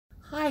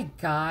Hi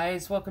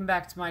guys, welcome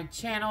back to my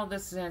channel.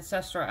 This is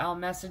Ancestral L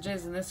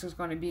Messages, and this is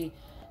going to be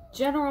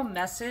general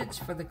message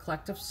for the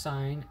collective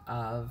sign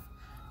of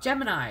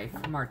Gemini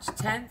from March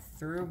 10th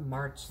through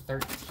March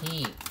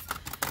 13th.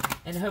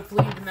 And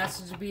hopefully the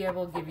message will be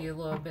able to give you a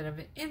little bit of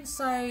an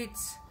insight,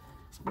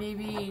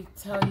 maybe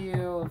tell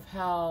you of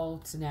how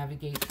to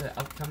navigate the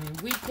upcoming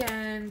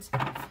weekend.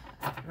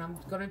 And I'm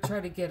going to try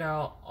to get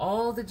out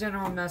all the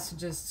general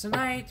messages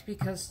tonight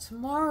because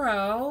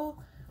tomorrow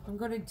I'm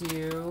going to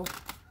do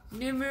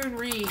new moon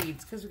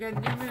reads because we got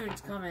new moons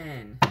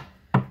coming.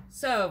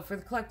 So for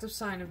the collective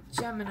sign of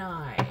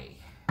Gemini,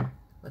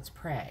 let's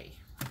pray.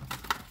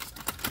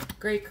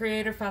 Great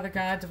Creator, Father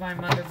God, Divine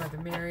Mother, Mother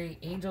Mary,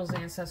 angels,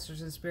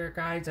 ancestors, and spirit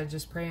guides, I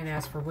just pray and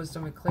ask for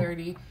wisdom and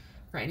clarity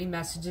for any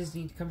messages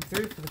need to come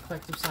through for the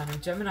collective sign of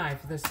Gemini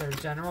for this their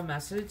general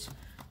message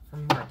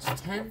from March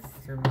 10th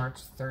through March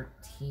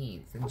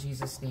 13th. In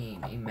Jesus'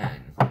 name,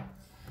 amen.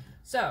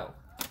 So,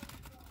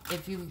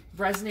 if you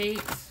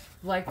resonate,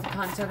 like the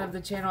content of the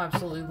channel,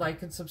 absolutely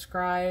like and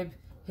subscribe.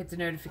 Hit the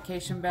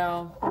notification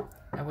bell.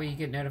 That way you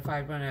get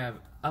notified when I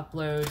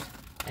upload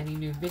any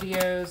new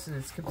videos. And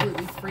it's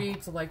completely free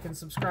to like and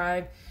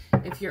subscribe.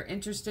 If you're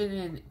interested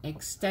in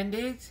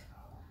extended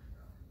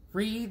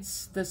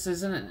reads, this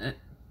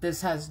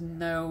has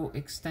no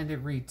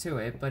extended read to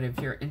it. But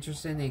if you're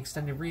interested in the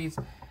extended reads,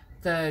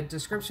 the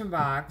description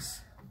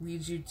box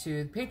leads you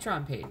to the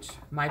Patreon page,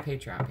 my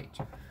Patreon page,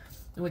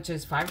 which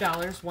is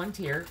 $5, one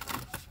tier.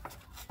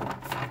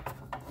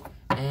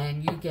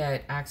 And you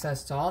get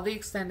access to all the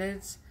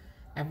extendeds.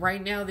 And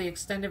right now the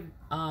extended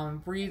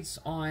reads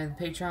on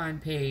the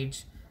Patreon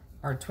page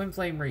are twin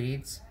flame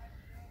reads.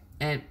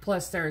 And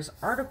plus there's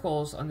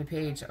articles on the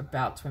page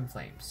about twin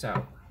flames.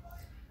 So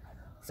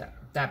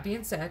that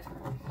being said,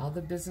 all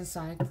the business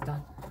side is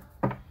done.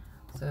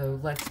 So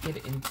let's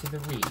get into the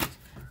read.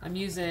 I'm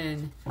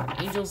using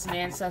Angels and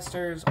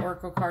Ancestors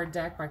Oracle Card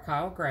Deck by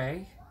Kyle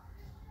Gray.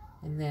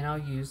 And then I'll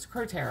use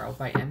Crow Tarot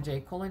by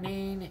MJ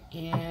Cullinane.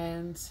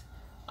 And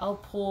I'll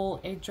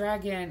pull a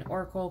Dragon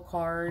Oracle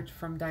card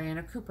from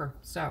Diana Cooper.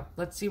 So,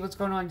 let's see what's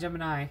going on,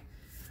 Gemini.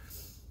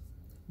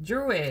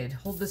 Druid,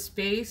 hold the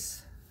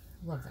space.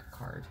 Love that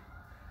card.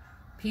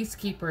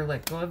 Peacekeeper,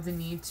 let go of the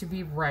need to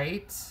be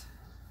right.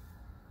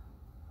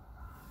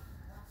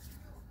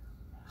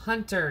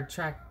 Hunter,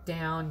 track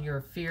down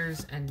your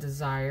fears and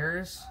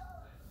desires.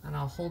 And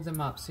I'll hold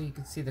them up so you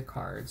can see the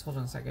cards. Hold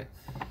on a second.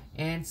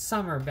 And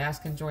Summer,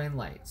 bask in joy and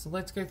light. So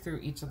let's go through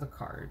each of the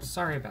cards.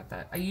 Sorry about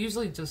that. I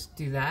usually just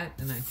do that,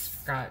 and I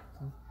forgot.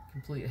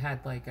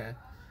 Had like a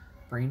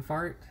brain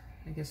fart,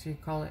 I guess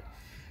you'd call it.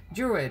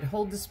 Druid,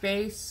 hold the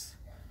space.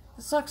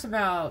 This talks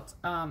about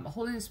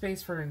holding the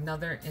space for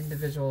another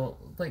individual,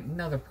 like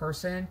another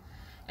person.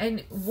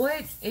 And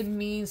what it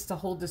means to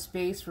hold the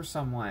space for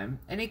someone.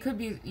 And it could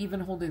be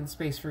even holding the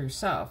space for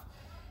yourself.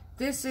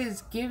 This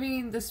is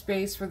giving the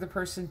space for the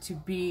person to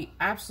be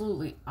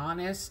absolutely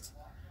honest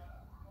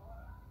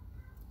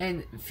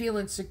and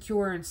feeling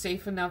secure and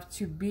safe enough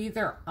to be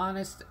their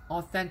honest,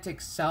 authentic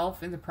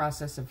self in the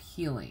process of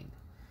healing.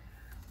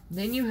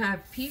 Then you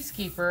have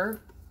Peacekeeper,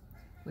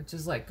 which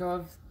is let go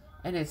of,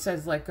 and it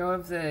says let go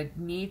of the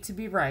need to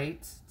be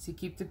right, to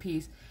keep the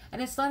peace. And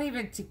it's not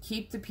even to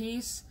keep the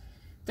peace.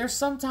 There's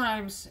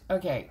sometimes,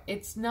 okay,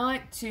 it's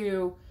not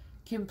to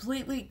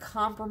completely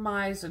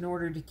compromise in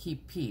order to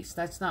keep peace.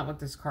 That's not what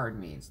this card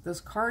means.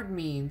 This card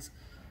means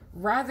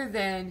rather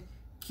than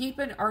keep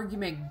an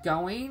argument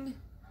going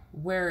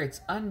where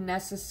it's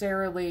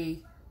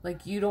unnecessarily,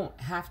 like you don't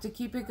have to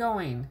keep it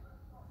going.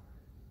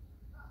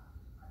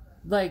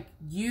 Like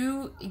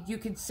you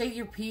can say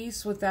your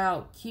piece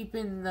without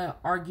keeping the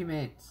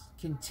argument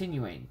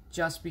continuing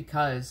just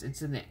because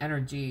it's in the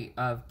energy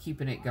of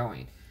keeping it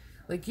going.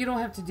 Like you don't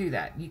have to do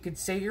that. You could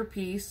say your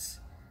piece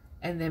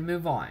and then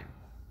move on.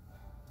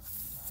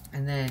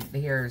 And then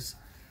here's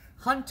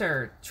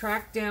Hunter,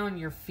 track down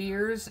your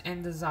fears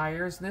and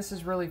desires. And this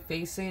is really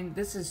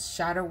this is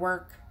shadow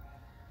work.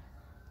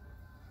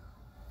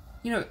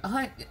 You know,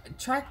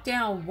 track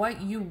down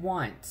what you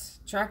want.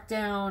 Track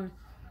down,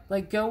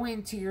 like go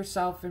into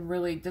yourself and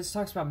really, this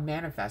talks about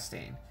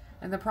manifesting.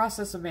 And the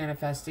process of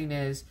manifesting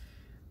is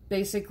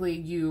basically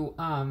you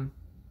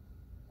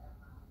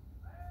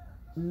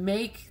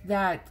make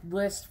that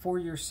list for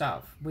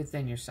yourself,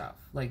 within yourself.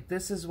 Like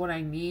this is what I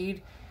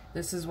need.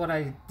 This is what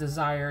I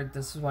desire.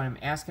 This is what I'm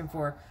asking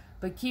for.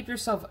 But keep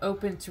yourself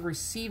open to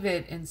receive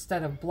it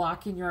instead of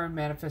blocking your own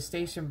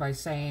manifestation by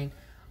saying,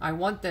 I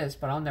want this,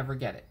 but I'll never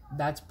get it.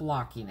 That's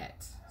blocking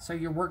it. So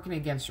you're working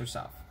against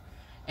yourself.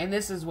 And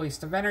this is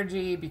waste of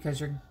energy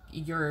because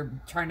you're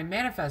trying to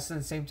manifest at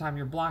the same time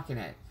you're blocking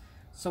it.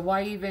 So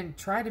why even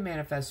try to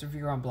manifest if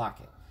you're going to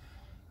block it?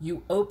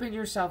 You open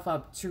yourself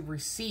up to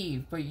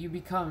receive, but you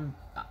become,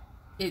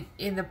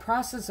 in the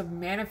process of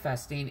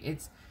manifesting,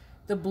 it's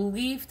the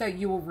belief that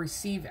you will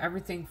receive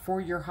everything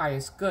for your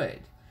highest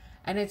good.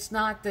 And it's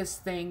not this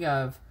thing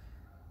of,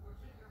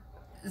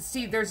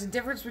 see, there's a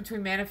difference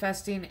between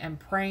manifesting and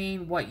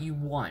praying what you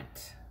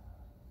want.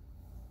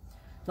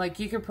 Like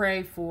you could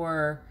pray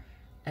for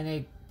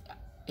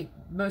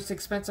most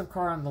expensive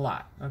car on the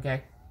lot,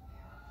 okay?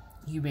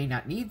 You may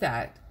not need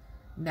that.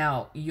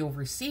 Now, you'll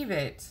receive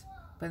it,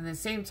 but at the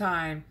same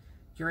time,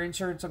 your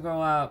insurance will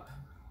go up.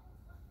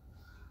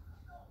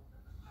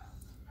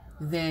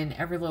 Then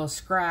every little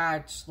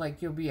scratch,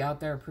 like, you'll be out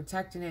there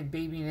protecting it,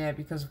 babying it,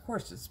 because of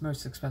course it's the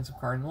most expensive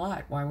car in the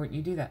lot. Why wouldn't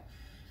you do that?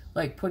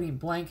 Like putting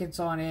blankets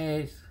on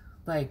it,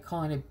 like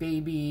calling it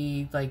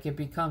baby, like it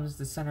becomes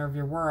the center of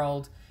your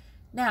world.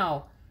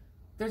 Now,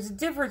 there's a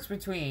difference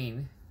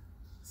between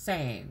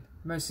saying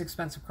most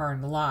expensive car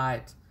in the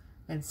lot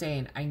and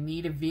saying I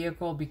need a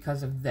vehicle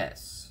because of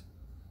this.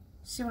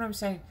 See what I'm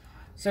saying?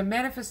 So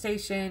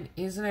manifestation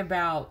isn't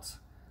about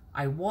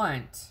I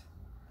want,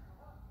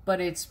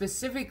 but it's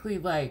specifically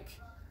like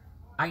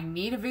I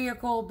need a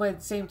vehicle, but at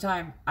the same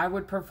time I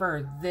would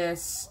prefer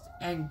this,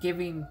 and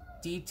giving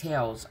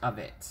details of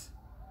it.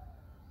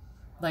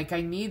 Like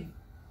I need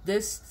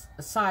this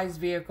size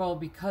vehicle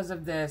because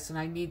of this, and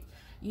I need,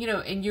 you know,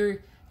 and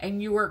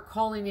you are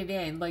calling it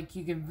in, like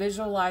you can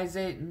visualize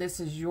it, and this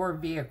is your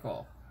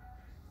vehicle.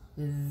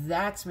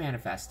 That's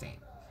manifesting.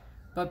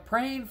 But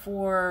praying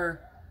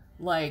for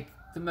like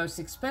the most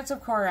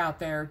expensive car out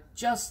there,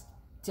 just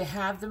to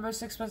have the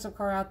most expensive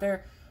car out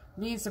there,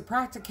 means the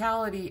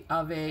practicality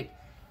of it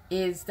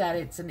is that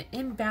it's an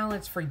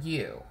imbalance for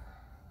you.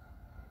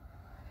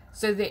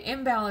 So the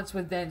imbalance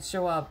would then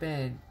show up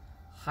in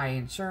high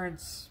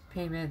insurance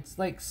payments,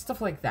 like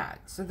stuff like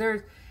that.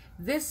 So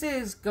this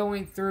is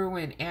going through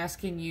and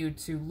asking you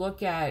to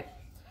look at,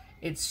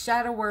 it's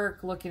shadow work,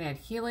 looking at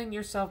healing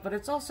yourself, but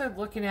it's also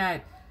looking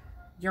at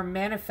your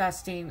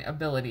manifesting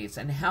abilities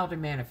and how to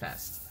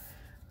manifest.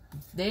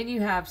 Then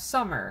you have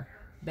summer,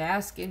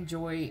 bask in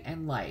joy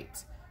and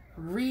light.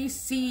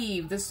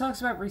 Receive, this talks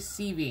about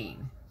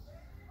receiving.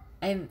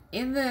 And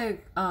in the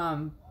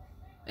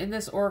in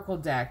this oracle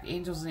deck,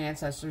 Angels and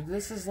Ancestors,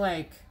 this is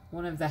like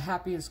one of the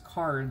happiest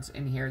cards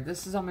in here.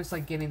 This is almost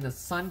like getting the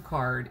Sun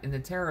card in the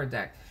tarot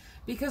deck,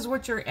 because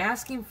what you're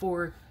asking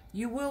for,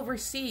 you will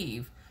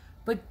receive.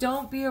 But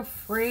don't be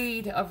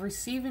afraid of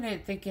receiving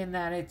it thinking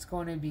that it's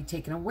going to be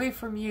taken away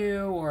from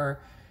you,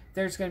 or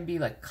there's going to be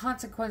like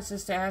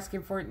consequences to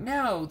asking for it.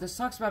 No, this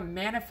talks about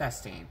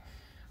manifesting.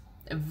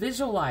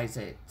 Visualize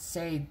it.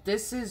 Say,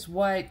 this is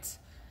what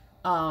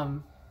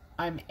I'm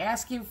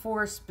asking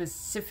for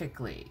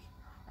specifically.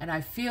 And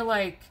I feel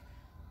like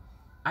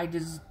I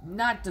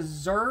not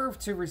deserve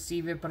to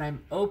receive it, but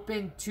I'm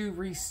open to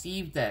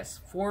receive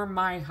this for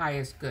my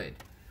highest good.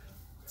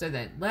 So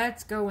then,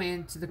 let's go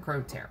into the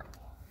Crow Tarot.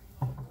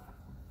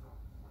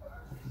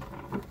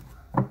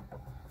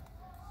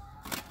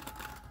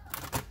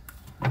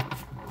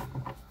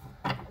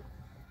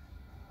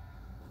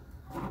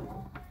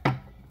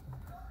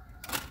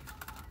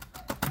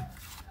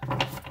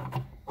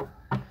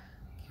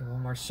 Okay,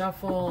 one more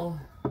shuffle.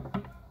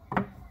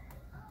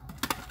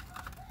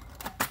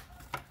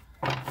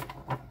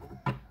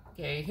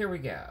 Okay, here we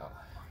go.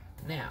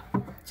 Now,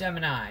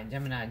 Gemini.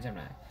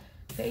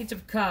 Page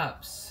of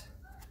Cups.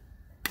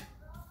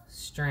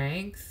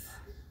 Strength.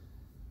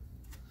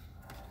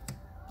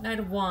 Knight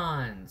of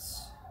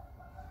Wands.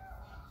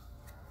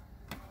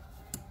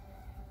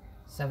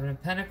 Seven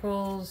of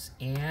Pentacles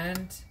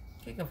and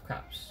King of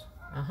Cups.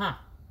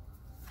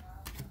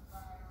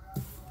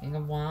 King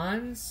of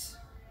Wands.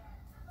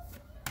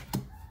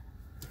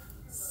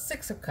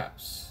 Six of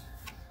Cups.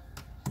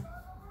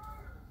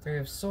 Three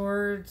of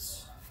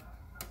Swords.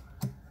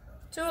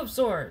 Two of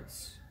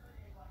Swords.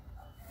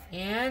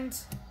 And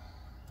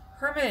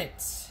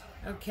Hermit.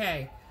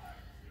 Okay.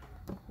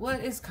 What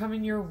is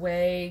coming your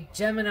way,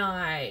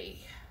 Gemini,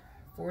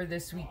 for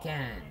this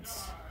weekend?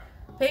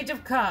 Page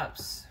of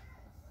Cups.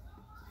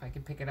 If I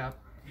can pick it up.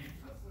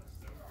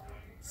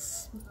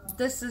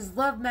 This is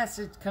love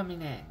message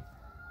coming in.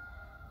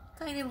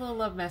 Tiny little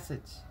love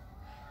message.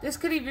 This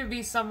could even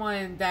be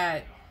someone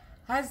that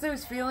has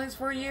those feelings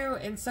for you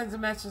and sends a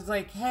message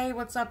like, hey,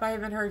 what's up? I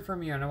haven't heard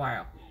from you in a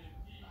while.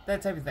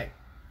 That type of thing.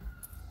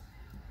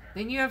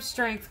 Then you have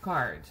Strength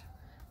card.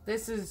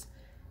 This is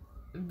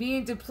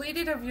being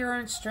depleted of your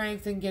own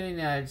strength and getting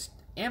an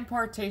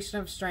impartation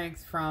of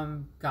strength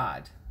from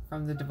God,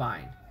 from the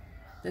divine.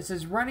 This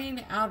is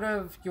running out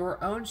of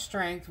your own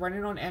strength,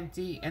 running on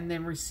empty, and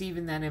then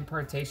receiving that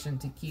impartation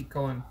to keep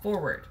going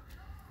forward.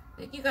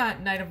 Then you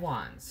got Knight of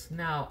Wands.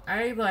 Now,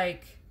 I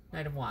like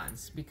Knight of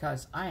Wands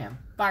because I am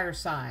fire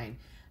sign.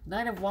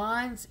 Knight of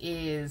Wands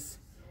is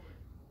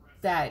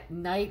that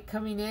knight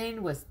coming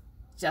in with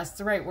just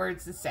the right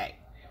words to say.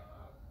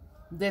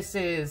 This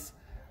is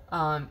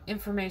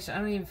information. I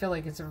don't even feel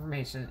like it's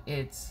information.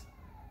 It's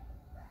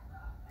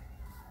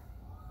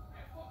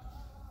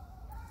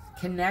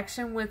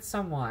connection with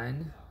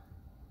someone,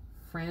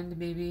 friend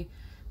maybe,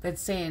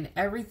 that's saying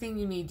everything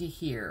you need to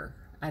hear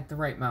at the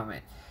right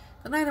moment.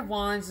 The Knight of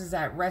Wands is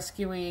that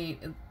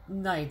rescuing,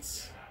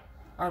 knights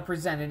are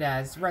presented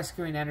as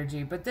rescuing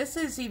energy, but this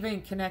is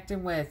even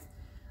connecting with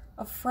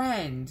a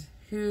friend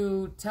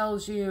who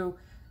tells you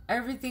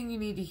everything you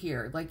need to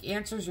hear, like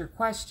answers your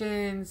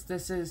questions.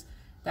 This is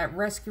that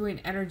rescuing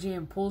energy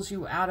and pulls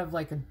you out of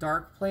like a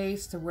dark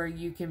place to where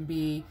you can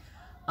be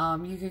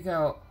You could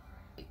go,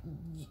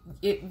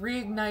 it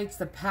reignites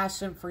the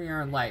passion for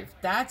your life.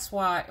 That's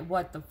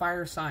what the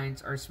fire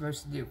signs are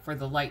supposed to do for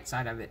the light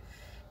side of it.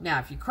 Now,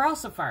 if you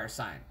cross a fire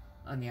sign,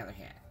 on the other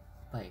hand,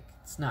 like,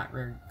 it's not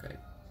very good.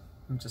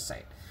 I'm just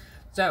saying.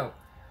 So,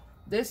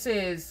 this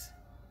is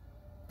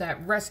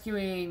that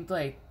rescuing,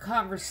 like,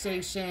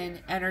 conversation,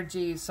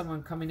 energy,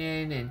 someone coming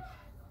in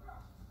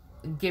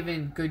and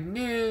giving good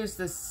news.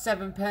 The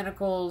Seven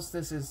Pentacles,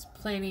 this is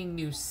planting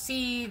new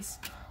seeds.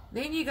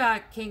 Then you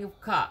got King of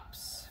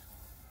Cups.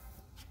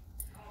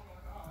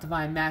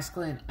 Divine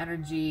masculine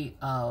energy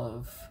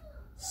of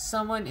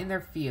someone in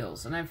their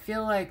fields. And I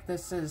feel like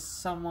this is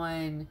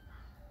someone,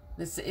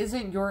 this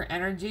isn't your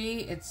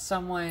energy, it's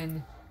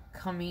someone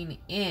coming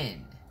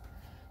in.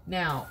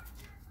 Now,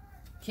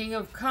 King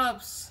of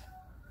Cups,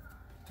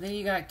 then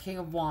you got King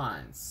of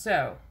Wands.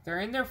 So, they're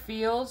in their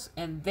fields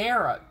and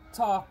they're a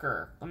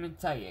talker. Let me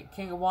tell you,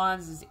 King of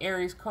Wands is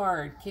Aries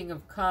card. King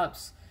of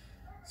Cups,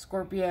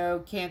 Scorpio,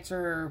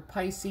 Cancer,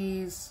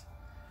 Pisces.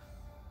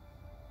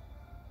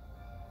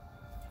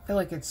 I feel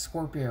like it's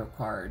Scorpio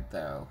card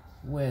though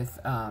with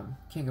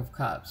King of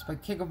Cups.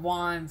 But King of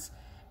Wands,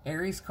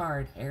 Aries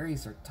card.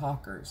 Aries are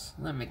talkers.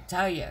 Let me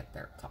tell you,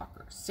 they're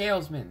talkers.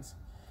 Salesmen.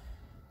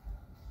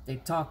 They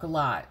talk a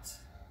lot.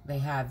 They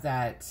have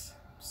that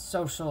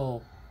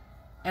social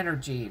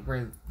energy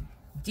where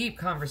deep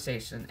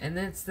conversation. And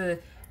then it's the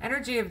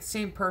energy of the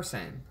same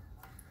person.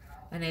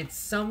 And it's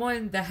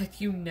someone that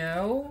you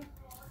know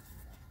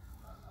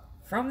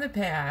from the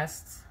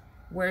past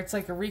where it's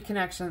like a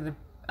reconnection of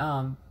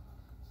the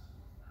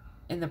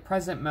in the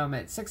present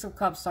moment. Six of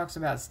Cups talks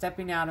about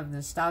stepping out of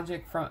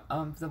nostalgic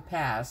from the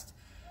past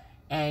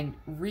and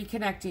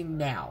reconnecting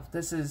now.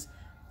 This is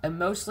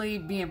emotionally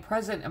being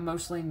present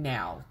emotionally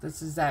now.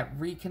 This is that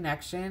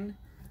reconnection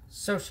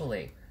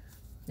socially.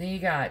 Then you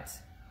got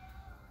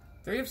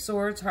Three of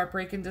Swords,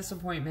 heartbreak and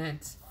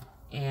disappointment,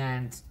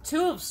 and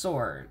Two of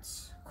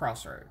Swords,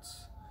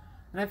 crossroads.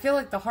 And I feel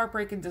like the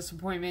heartbreak and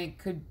disappointment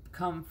could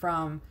come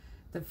from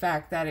the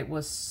fact that it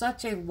was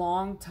such a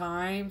long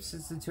time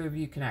since the two of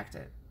you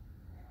connected.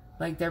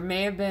 Like, there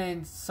may have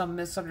been some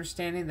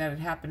misunderstanding that had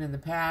happened in the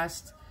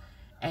past,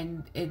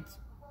 and it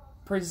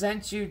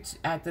presents you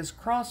at this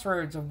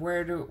crossroads of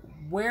where do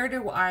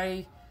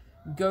I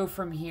go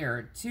from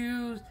here?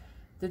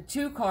 The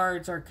two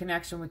cards are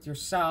connection with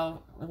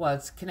yourself. Well,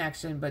 it's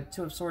connection, but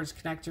Two of Swords,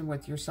 connection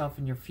with yourself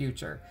and your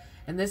future.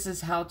 And this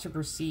is how to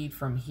proceed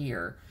from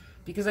here.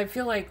 Because I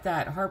feel like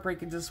that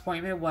heartbreak and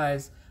disappointment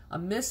was a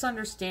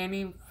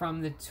misunderstanding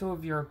from the two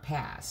of your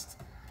past.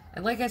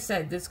 And like I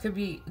said, this could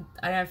be,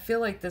 I feel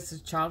like this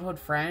is childhood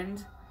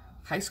friend,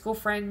 high school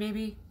friend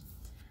maybe,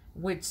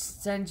 which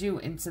sends you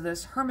into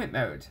this hermit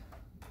mode,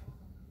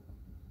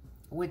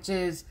 which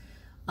is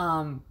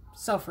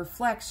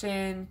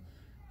self-reflection,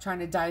 trying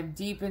to dive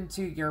deep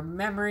into your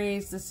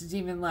memories. This is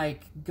even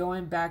like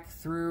going back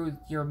through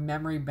your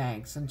memory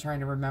banks and trying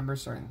to remember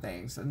certain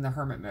things in the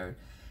hermit mode.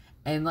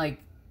 And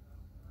like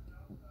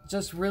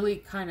just really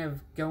kind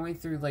of going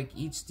through like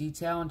each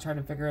detail and trying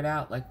to figure it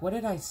out. Like, what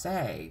did I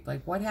say?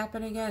 Like, what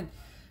happened again?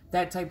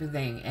 That type of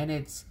thing. And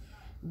it's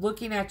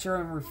looking at your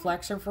own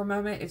reflection for a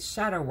moment. It's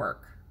shadow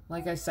work.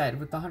 Like I said,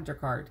 with the Hunter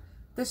card.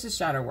 This is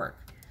shadow work.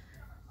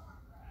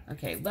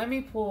 Okay, let me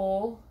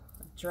pull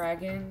a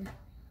Dragon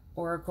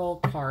Oracle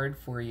card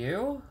for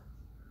you.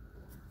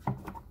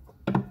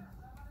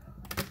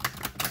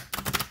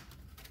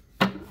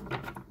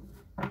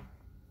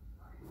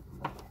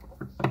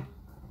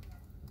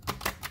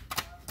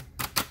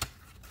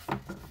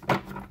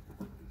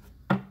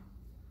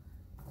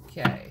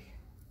 Okay.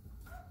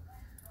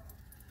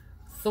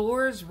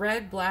 Thor's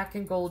red, black,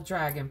 and gold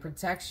dragon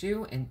protects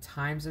you in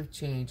times of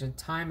change. In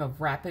time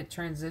of rapid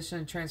transition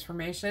and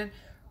transformation,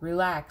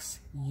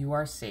 relax. You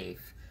are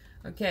safe.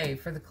 Okay,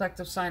 for the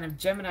collective sign of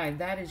Gemini,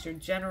 that is your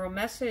general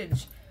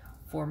message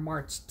for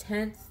March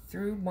 10th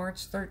through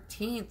March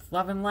 13th.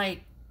 Love and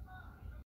light.